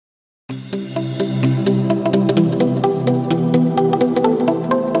Hey,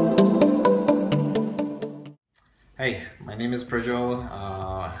 my name is Prajol.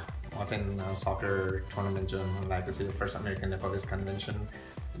 Mountain Soccer Tournament Jun like the first American Nepalese Convention,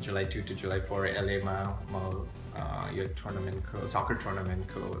 July 2 to July 4, LA your tournament soccer tournament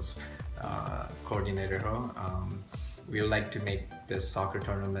coordinator ho. We would like to make this soccer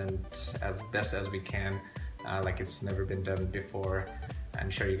tournament as best as we can, like it's never been done before. I'm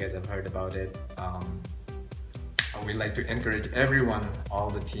sure you guys have heard about it. We'd like to encourage everyone, all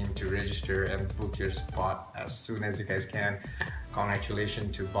the team, to register and book your spot as soon as you guys can.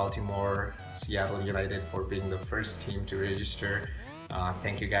 Congratulations to Baltimore, Seattle United for being the first team to register.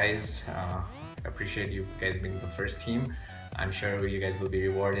 Thank you guys. Appreciate you guys being the first team. I'm sure you guys will be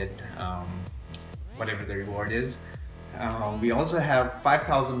rewarded, whatever the reward is. We also have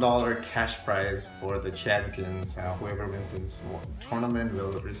 $5,000 cash prize for the champions. Whoever wins this tournament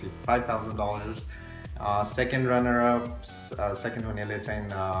will receive $5,000. Second runner-ups, second हुनेले चाहिँ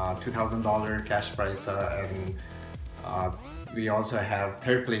 $2,000 cash prize and we also have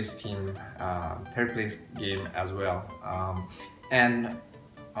third place team, third place game as well. And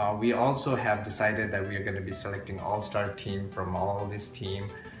we also have decided that we are going to be selecting all-star team from all this team.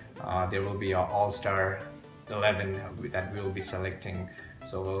 There will be an all-star 11 that we will be selecting.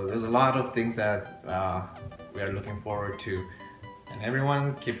 So there's a lot of things that we are looking forward to. And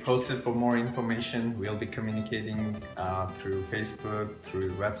everyone keep posted for more information. We'll be communicating through Facebook, through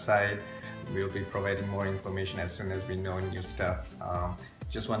the website. We'll be providing more information as soon as we know new stuff.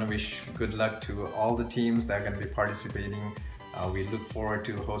 Just want to wish good luck to all the teams that are going to be participating. We look forward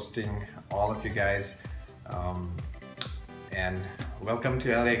to hosting all of you guys. And welcome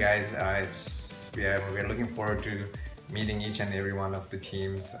to LA, guys. We're looking forward to meeting each and every one of the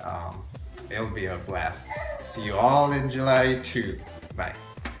teams. It'll be a blast. See you all in July 2. Bye.